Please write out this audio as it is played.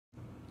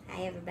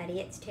Hi everybody,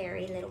 it's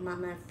Terry, Little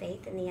Mama of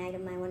Faith, and the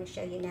item I want to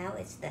show you now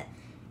is the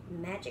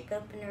Magic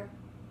Opener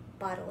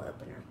Bottle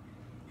Opener.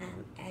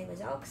 I was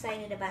all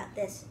excited about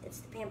this. It's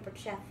the Pampered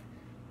Chef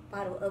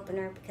Bottle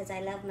Opener because I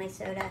love my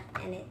soda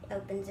and it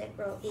opens it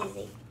real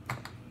easy.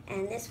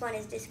 And this one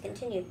is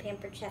discontinued.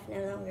 Pampered Chef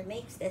no longer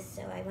makes this,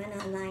 so I went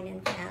online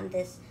and found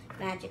this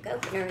Magic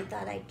Opener and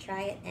thought I'd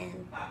try it,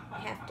 and I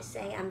have to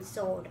say I'm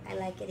sold. I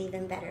like it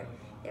even better.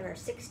 There are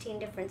 16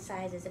 different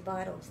sizes of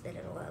bottles that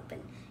it'll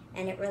open,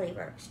 and it really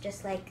works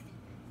just like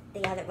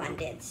the other one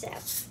did. So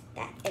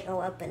that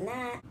it'll open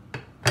that.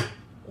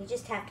 You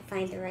just have to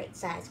find the right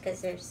size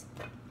because there's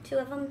 2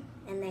 of them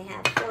and they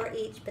have 4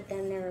 each, but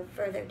then they're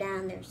further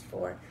down there's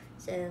 4.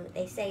 So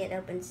they say it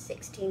opens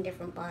 16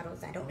 different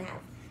bottles. I don't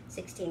have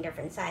 16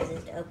 different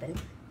sizes to open,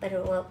 but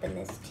it will open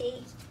this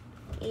tea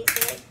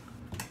easily.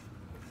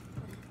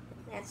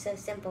 That's so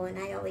simple, and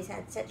I always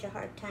had such a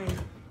hard time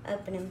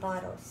opening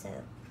bottles, so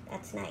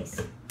that's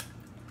nice.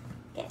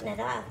 Getting it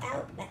all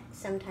out, that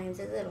sometimes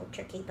is a little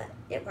tricky, but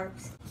it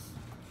works.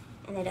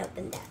 And it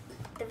opened up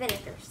the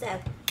vinegar. So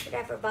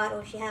whatever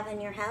bottles you have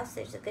in your house,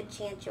 there's a good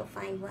chance you'll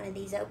find one of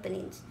these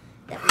openings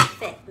that will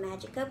fit.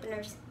 Magic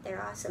openers,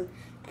 they're awesome.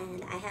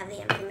 And I have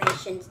the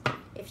information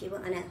if you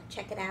want to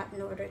check it out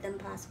and order them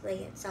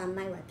possibly. It's on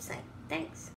my website. Thanks.